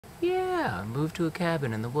Yeah, move to a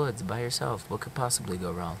cabin in the woods by yourself. What could possibly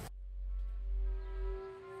go wrong?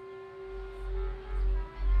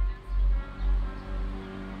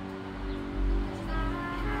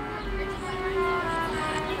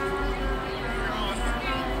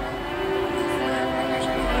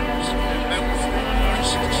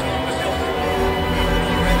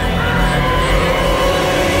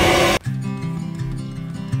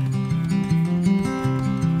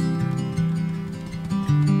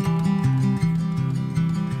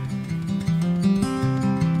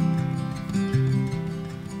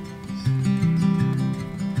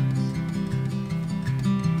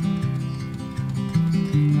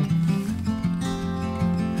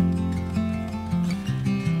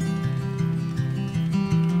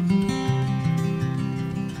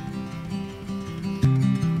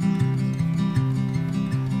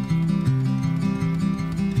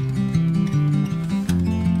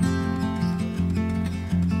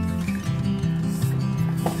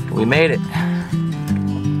 We made it.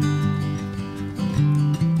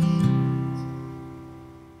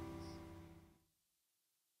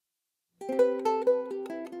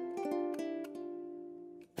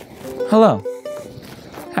 Hello.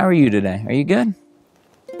 How are you today? Are you good?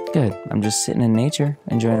 Good. I'm just sitting in nature,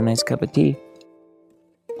 enjoying a nice cup of tea.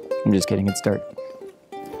 I'm just kidding, it's dark.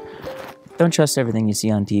 Don't trust everything you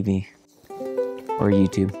see on TV or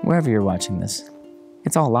YouTube, wherever you're watching this.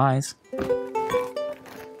 It's all lies.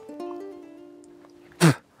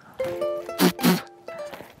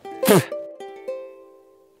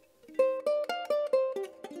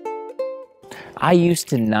 I used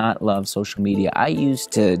to not love social media. I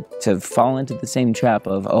used to fall into the same trap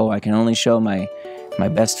of, oh, I can only show my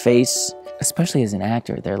best face, especially as an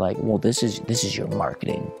actor. They're like, well, this is your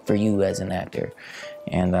marketing for you as an actor.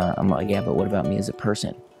 And I'm like, yeah, but what about me as a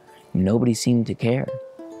person? Nobody seemed to care.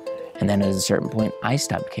 And then at a certain point, I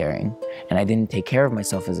stopped caring, and I didn't take care of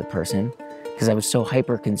myself as a person because I was so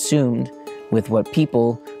hyper-consumed with what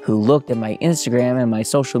people who looked at my Instagram and my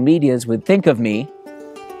social medias would think of me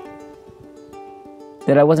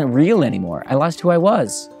that I wasn't real anymore. I lost who I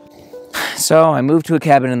was. So I moved to a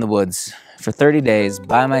cabin in the woods for 30 days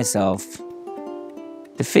by myself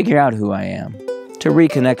to figure out who I am, to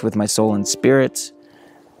reconnect with my soul and spirit,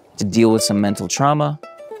 to deal with some mental trauma.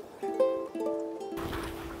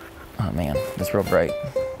 Oh man, that's real bright.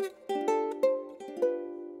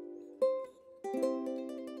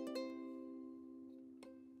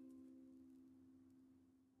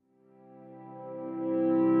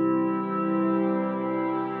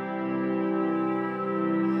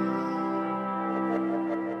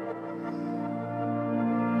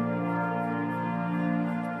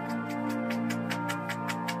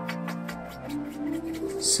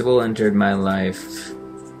 Sybil entered my life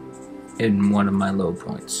in one of my low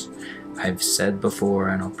points. I've said before,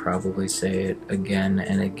 and I'll probably say it again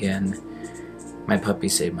and again, my puppy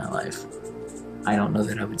saved my life. I don't know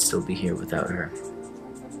that I would still be here without her.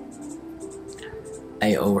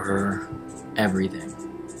 I owe her everything.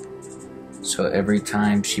 So every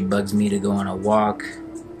time she bugs me to go on a walk,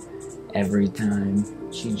 every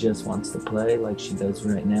time she just wants to play like she does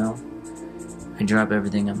right now, I drop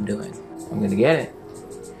everything I'm doing. I'm gonna get it.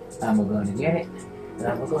 I'm going to get it, and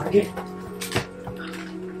I'm going to get it.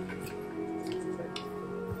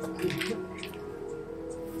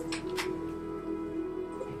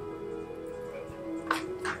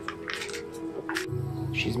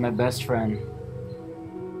 She's my best friend.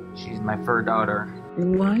 She's my fur daughter.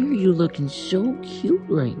 Why are you looking so cute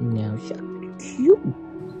right now? So cute.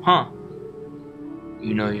 Huh?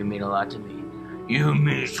 You know you mean a lot to me. You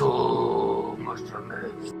mean so much to me.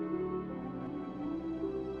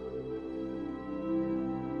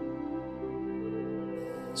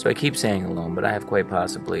 So I keep saying alone, but I have quite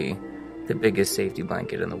possibly the biggest safety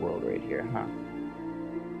blanket in the world right here, huh?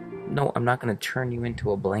 No, I'm not gonna turn you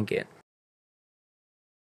into a blanket.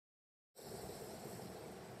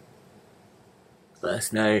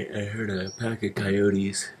 Last night, I heard a pack of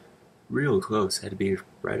coyotes real close. Had to be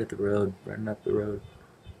right at the road, running up the road.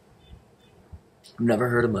 I've never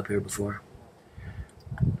heard them up here before.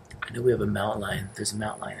 I know we have a mountain lion. There's a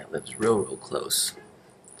mountain lion that lives real close.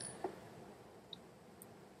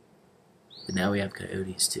 But now we have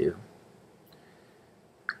coyotes too.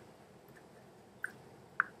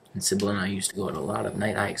 And Sybil and I used to go on a lot of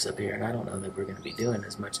night hikes up here, and I don't know that we're going to be doing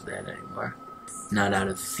as much of that anymore. Not out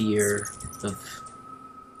of fear of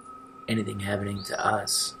anything happening to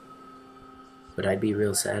us, but I'd be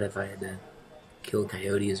real sad if I had to kill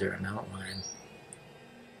coyotes or a mountain lion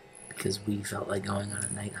because we felt like going on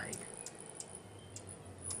a night hike.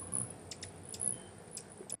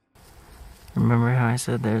 Remember how I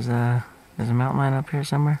said there's a mountain lion up here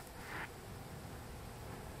somewhere?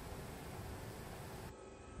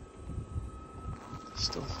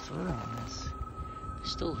 fur on this.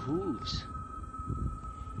 There's still hooves.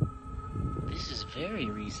 This is very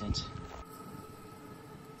recent.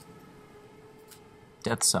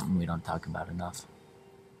 Death's something we don't talk about enough.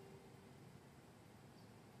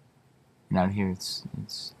 And out here, it's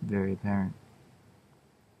very apparent.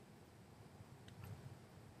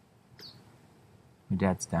 My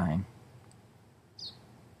dad's dying,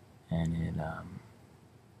 and it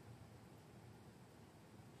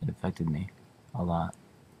affected me a lot.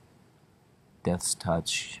 Death's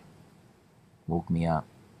touch woke me up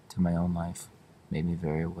to my own life, made me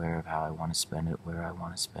very aware of how I want to spend it, where I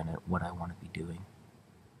want to spend it, what I want to be doing.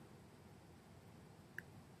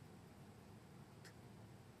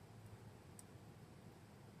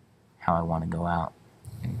 How I want to go out.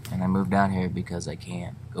 And I moved down here because I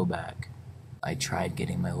can't go back. I tried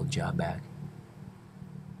getting my old job back.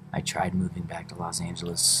 I tried moving back to Los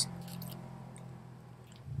Angeles.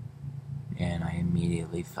 And I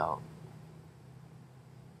immediately felt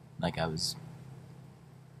like I was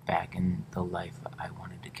back in the life I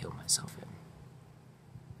wanted to kill myself in.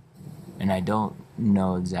 And I don't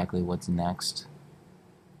know exactly what's next.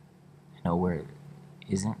 I know where it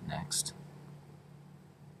isn't next.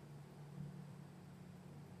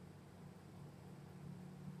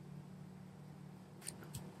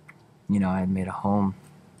 You know, I had made a home.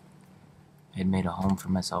 I had made a home for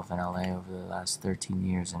myself in LA over the last 13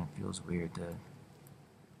 years, and it feels weird to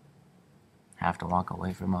have to walk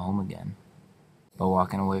away from my home again. But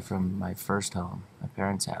walking away from my first home, my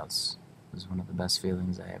parents' house, was one of the best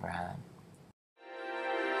feelings I ever had.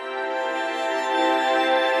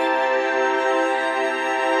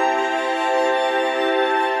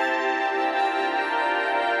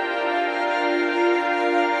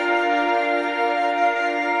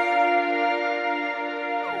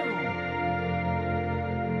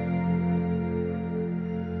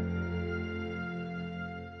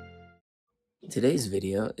 Today's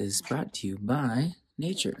video is brought to you by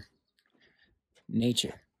nature.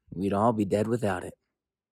 Nature. We'd all be dead without it.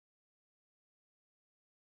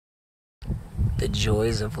 The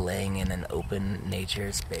joys of laying in an open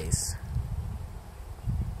nature space,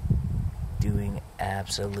 doing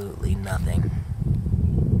absolutely nothing,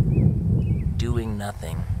 doing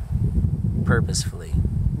nothing purposefully.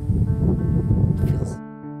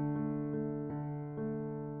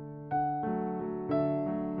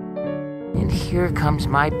 And here comes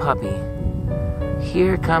my puppy.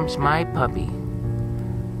 Here comes my puppy.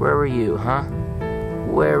 Where were you, huh?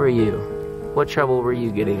 Where were you? What trouble were you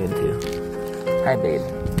getting into? Hi, babe.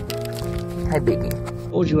 Hi, baby.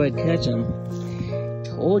 Told you I'd catch him.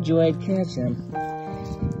 Told you I'd catch him.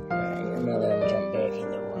 Alright, I'm gonna let him jump back in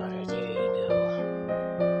the water. There you go.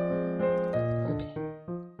 Okay.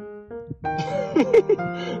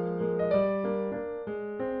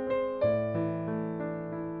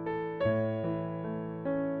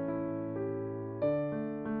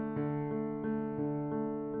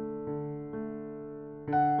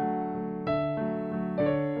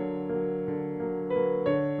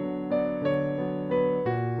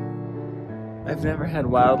 I've never had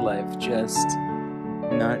wildlife just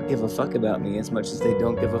not give a fuck about me as much as they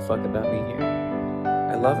don't give a fuck about me here.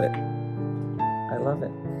 I love it. I love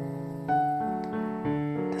it.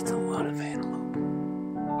 That's a lot of antelope.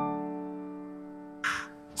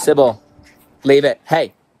 Sybil, leave it.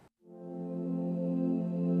 Hey.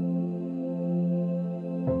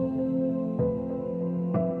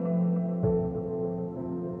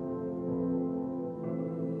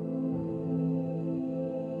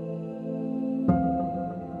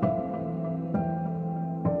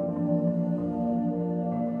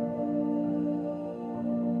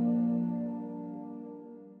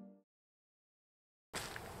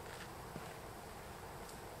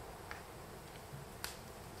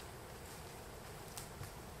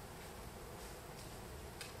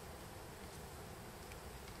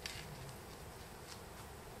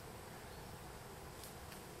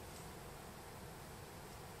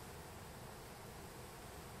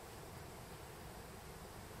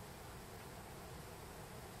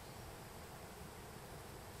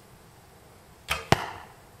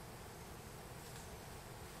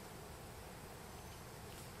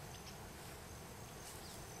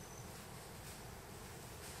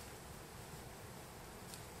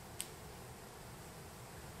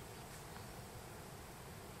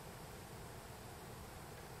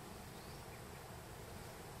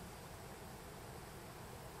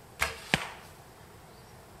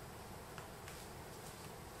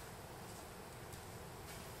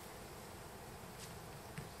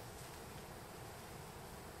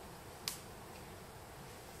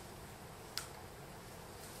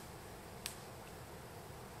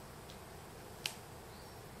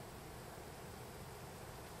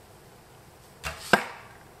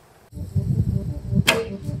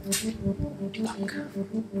 Fuck.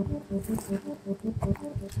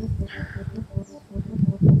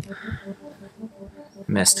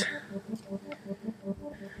 Missed.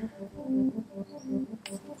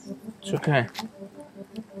 It's okay.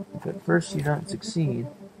 If at first you don't succeed,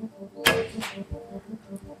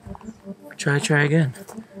 try again.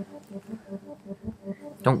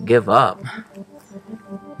 Don't give up.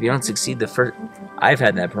 If you don't succeed the first... I've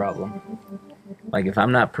had that problem. Like, if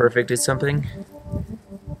I'm not perfect at something,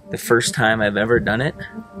 the first time I've ever done it,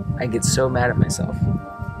 I get so mad at myself.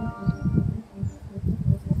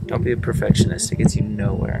 Don't be a perfectionist. It gets you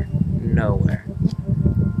nowhere. Nowhere.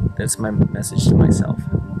 That's my message to myself.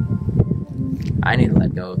 I need to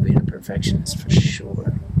let go of being a perfectionist for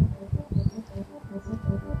sure.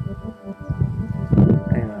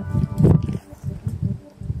 Anyway.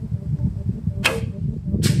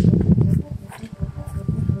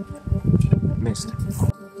 Missed.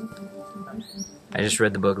 I just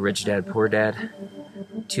read the book Rich Dad, Poor Dad.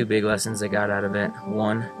 2 big lessons I got out of it.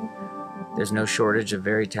 1, there's no shortage of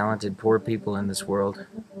very talented poor people in this world.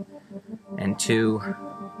 And 2,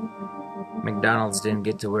 McDonald's didn't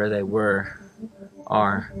get to where they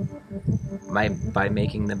are by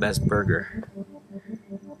making the best burger.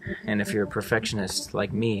 And if you're a perfectionist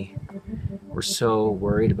like me, we're so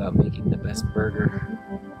worried about making the best burger.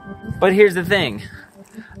 But here's the thing.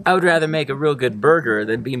 I would rather make a real good burger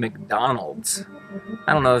than be McDonald's.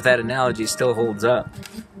 I don't know if that analogy still holds up.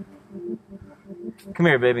 Come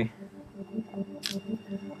here, baby.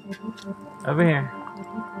 Over here.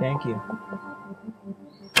 Thank you.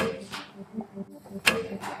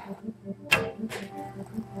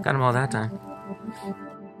 Got him all that time.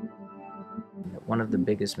 One of the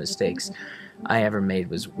biggest mistakes I ever made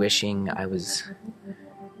was wishing I was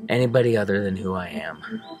anybody other than who I am.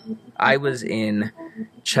 I was in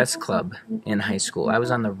chess club in high school. I was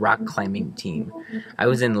on the rock climbing team. I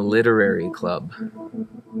was in literary club.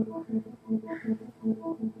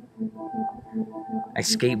 I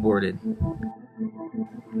skateboarded.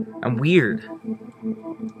 I'm weird.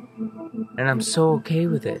 And I'm so okay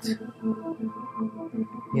with it.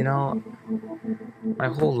 You know, my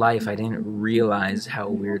whole life I didn't realize how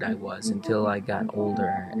weird I was until I got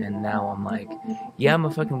older, and now I'm like, yeah, I'm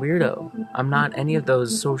a fucking weirdo. I'm not any of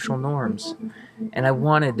those social norms. And I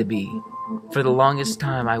wanted to be. For the longest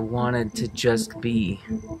time, I wanted to just be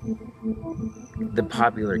the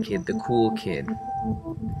popular kid, the cool kid.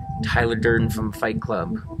 Tyler Durden from Fight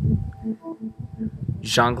Club.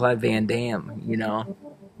 Jean-Claude Van Damme, you know?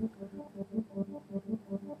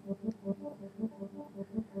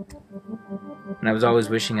 And I was always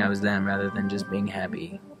wishing I was them rather than just being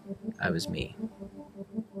happy I was me.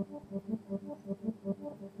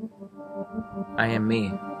 I am me.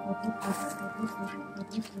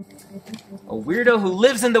 A weirdo who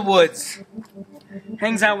lives in the woods,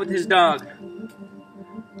 hangs out with his dog,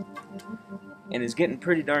 and is getting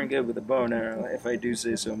pretty darn good with a bow and arrow, if I do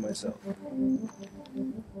say so myself.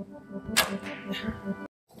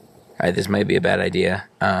 Alright, this might be a bad idea,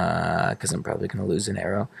 because I'm probably going to lose an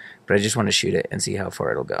arrow, but I just want to shoot it and see how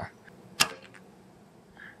far it'll go.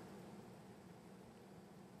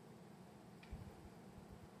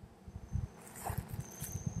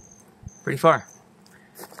 Pretty far.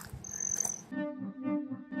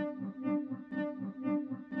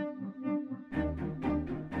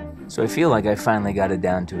 So I feel like I finally got it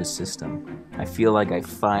down to a system. I feel like I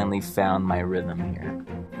finally found my rhythm here.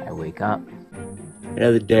 I wake up.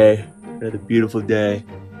 Another day, another beautiful day.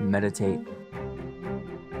 Meditate.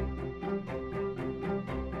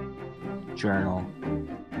 Journal.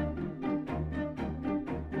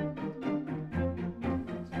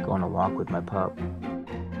 Go on a walk with my pup.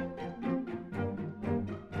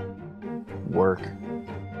 Work.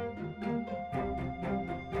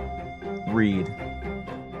 Read.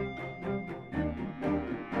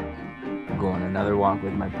 Go on another walk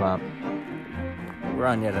with my pup. We're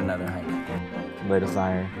on yet another hike. Light a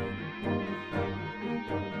fire.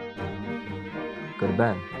 Go to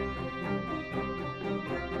bed.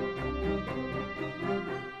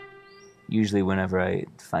 Usually whenever I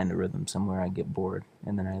find a rhythm somewhere, I get bored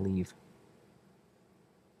and then I leave.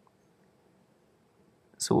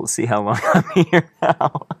 So we'll see how long I'm here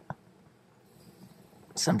now.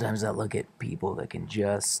 Sometimes I look at people that can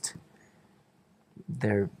just,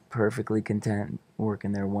 they're perfectly content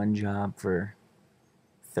working their one job for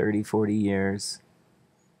 30, 40 years.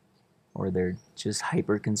 Or they're just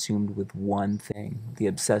hyper-consumed with one thing, the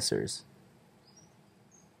obsessors.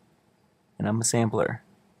 And I'm a sampler.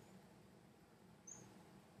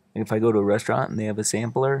 If I go to a restaurant and they have a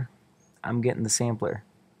sampler, I'm getting the sampler.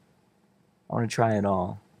 I want to try it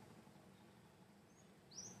all.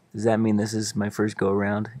 Does that mean this is my first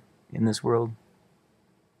go-around in this world?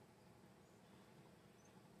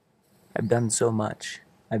 I've done so much.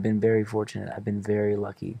 I've been very fortunate. I've been very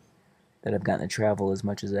lucky that I've gotten to travel as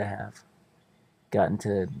much as I have. Gotten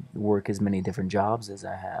to work as many different jobs as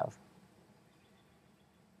I have.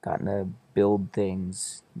 Gotten to build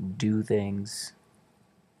things, do things.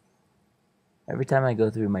 Every time I go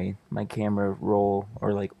through my camera roll,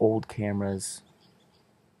 or like old cameras,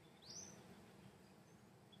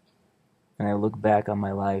 and I look back on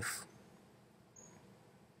my life,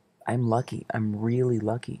 I'm lucky. I'm really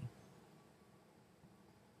lucky.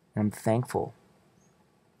 And I'm thankful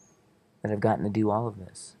that I've gotten to do all of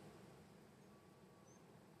this.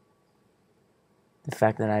 The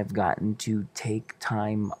fact that I've gotten to take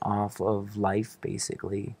time off of life,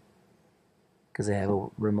 basically, because I have a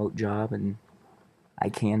remote job and I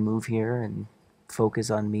can move here and focus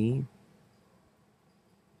on me.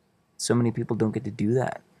 So many people don't get to do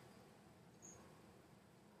that.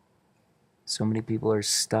 So many people are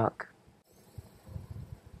stuck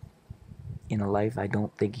in a life I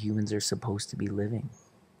don't think humans are supposed to be living.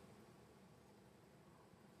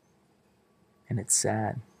 And it's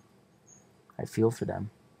sad. I feel for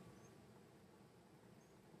them.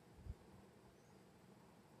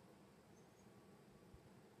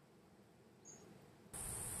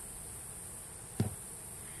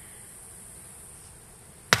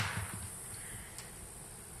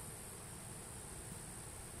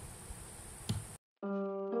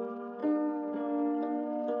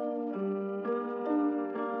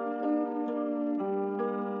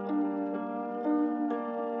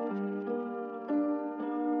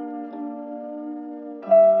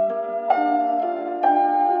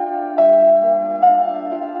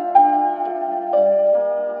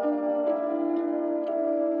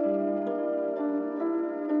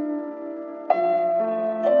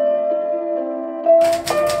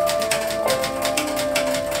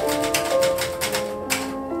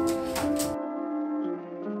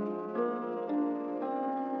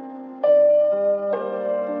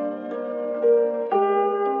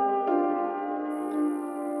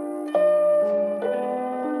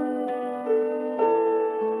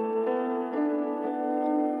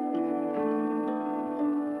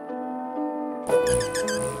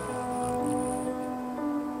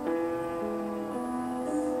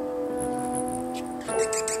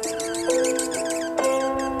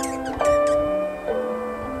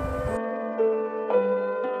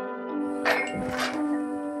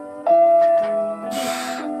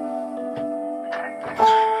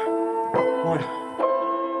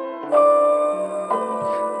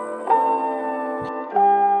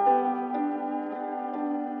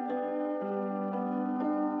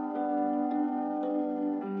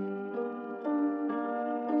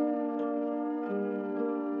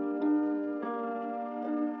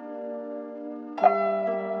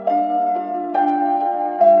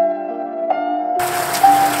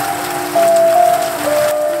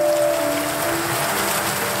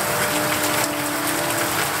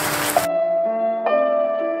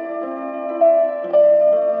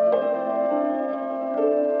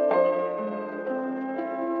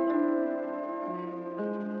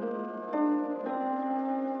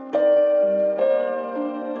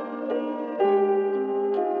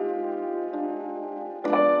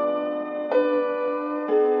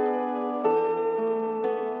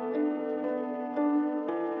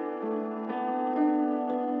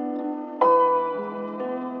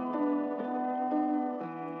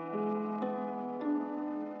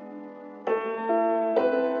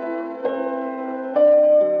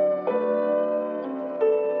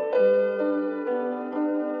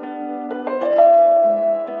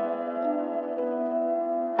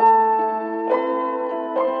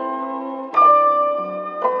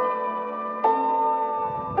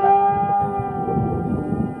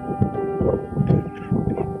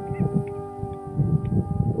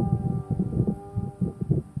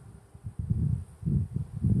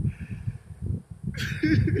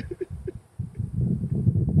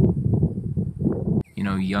 You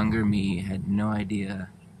know, younger me had no idea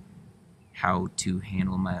how to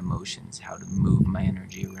handle my emotions, how to move my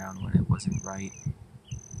energy around when it wasn't right.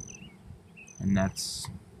 And it's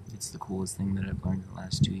the coolest thing that I've learned in the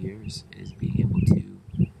last 2 years, is being able to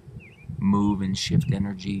move and shift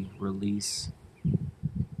energy, release,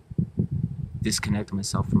 disconnect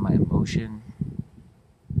myself from my emotion.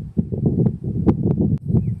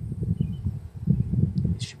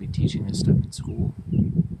 I should be teaching this stuff in school.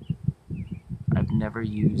 I've never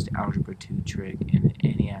used Algebra 2 trig in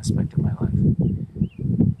any aspect of my life.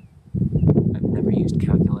 I've never used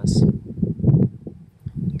calculus.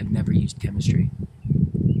 I've never used chemistry.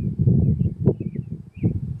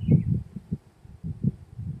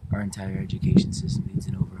 education system needs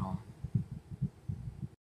an overhaul.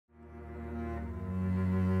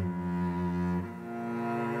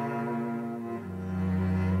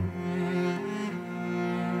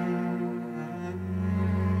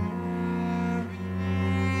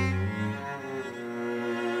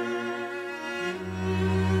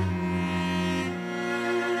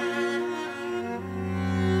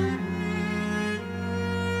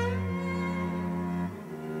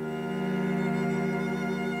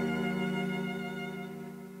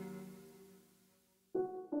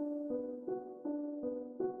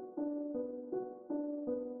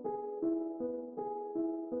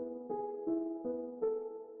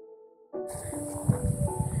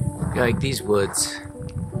 You hike these woods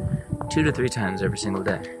 2 to 3 times every single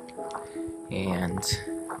day, and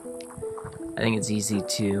I think it's easy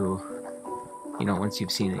to, once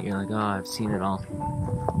you've seen it, you're like, oh, I've seen it all.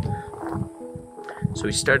 So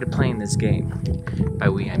we started playing this game. By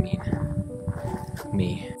we, I mean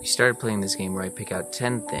me. We started playing this game where I pick out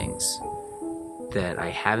 10 things that I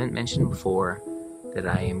haven't mentioned before that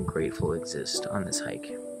I am grateful exist on this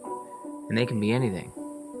hike. And they can be anything.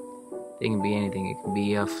 It can be anything. It can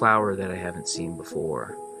be a flower that I haven't seen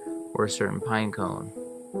before, or a certain pine cone.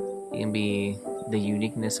 It can be the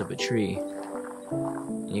uniqueness of a tree.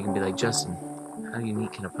 And you can be like, Justin, how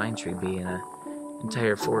unique can a pine tree be in an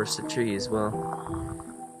entire forest of trees? Well,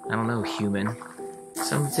 I don't know, human.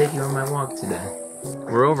 So I'm gonna take you on my walk today.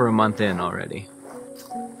 We're over a month in already.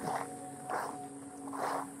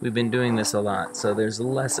 We've been doing this a lot, so there's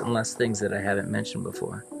less and less things that I haven't mentioned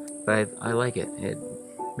before. But I like it. It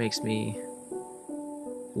makes me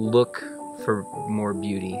look for more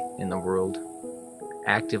beauty in the world,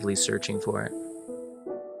 actively searching for it.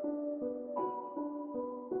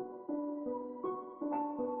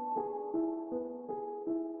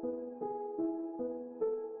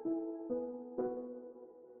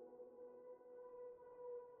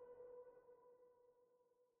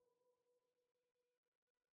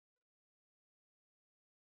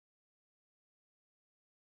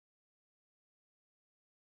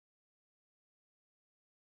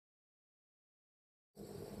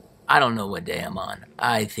 I don't know what day I'm on.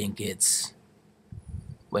 I think it's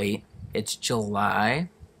July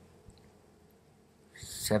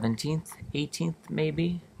 17th, 18th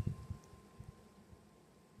maybe.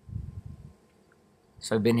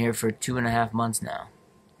 So I've been here for 2.5 months now.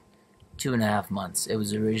 2.5 months. It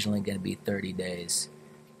was originally going to be 30 days,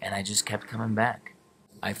 and I just kept coming back.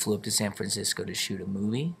 I flew up to San Francisco to shoot a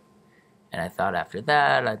movie, and I thought after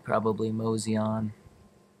that I'd probably mosey on.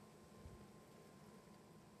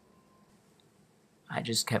 I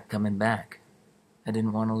just kept coming back. I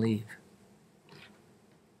didn't want to leave.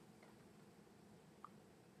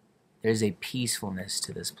 There's a peacefulness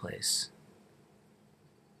to this place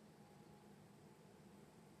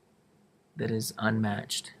that is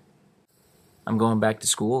unmatched. I'm going back to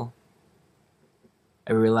school.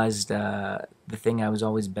 I realized the thing I was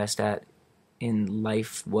always best at in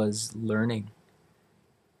life was learning.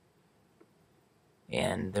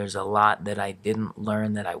 And there's a lot that I didn't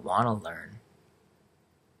learn that I want to learn.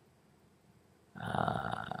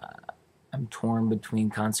 I'm torn between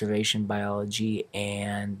conservation biology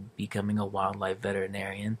and becoming a wildlife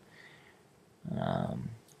veterinarian.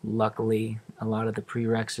 Luckily, a lot of the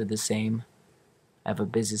prereqs are the same. I have a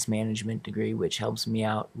business management degree, which helps me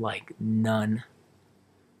out like none.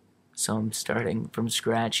 So I'm starting from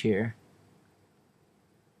scratch here.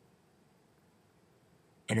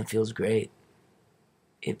 And it feels great.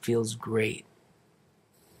 It feels great.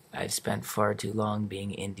 I've spent far too long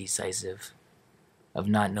being indecisive, of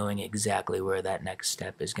not knowing exactly where that next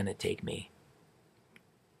step is going to take me,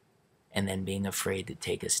 and then being afraid to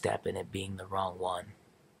take a step and it being the wrong one.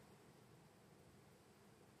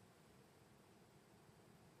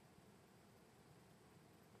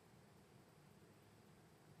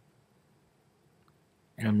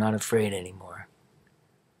 And I'm not afraid anymore.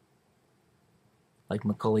 Like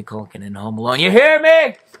Macaulay Culkin in Home Alone. You hear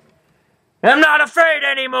me? I'm not afraid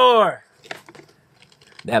anymore!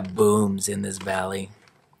 That booms in this valley.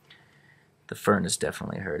 The furnace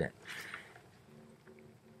definitely heard it.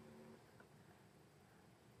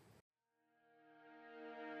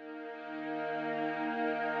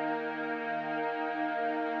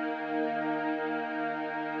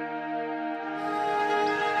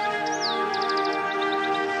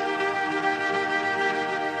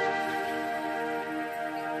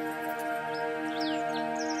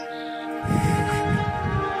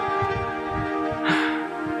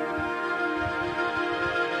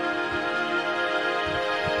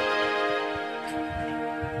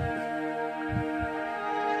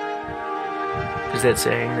 Is that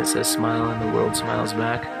saying that says smile and the world smiles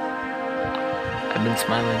back? I've been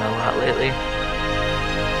smiling a lot lately.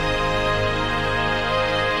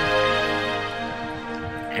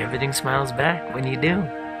 Everything smiles back when you do.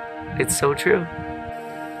 It's so true.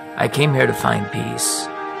 I came here to find peace,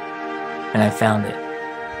 and I found it.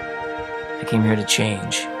 I came here to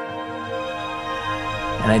change,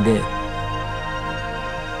 and I did.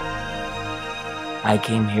 I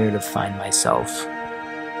came here to find myself,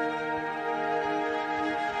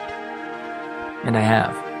 and I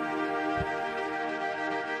have.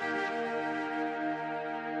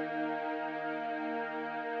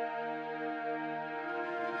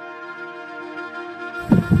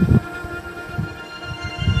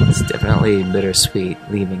 It's definitely bittersweet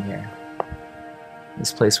leaving here.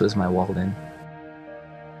 This place was my Walden.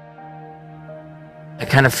 I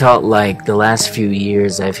kind of felt like the last few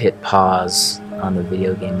years I've hit pause on the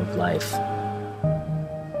video game of life.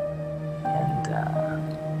 And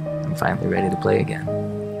I'm finally ready to play again.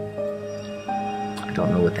 I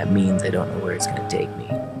don't know what that means. I don't know where it's going to take me.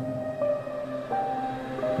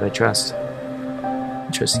 But I trust. I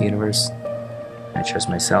trust the universe. I trust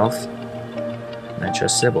myself. And I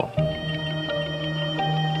trust Sybil.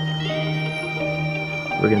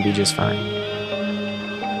 We're gonna be just fine.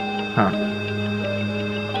 Huh.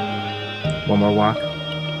 One more walk?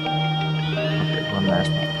 Okay, one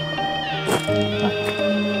last one.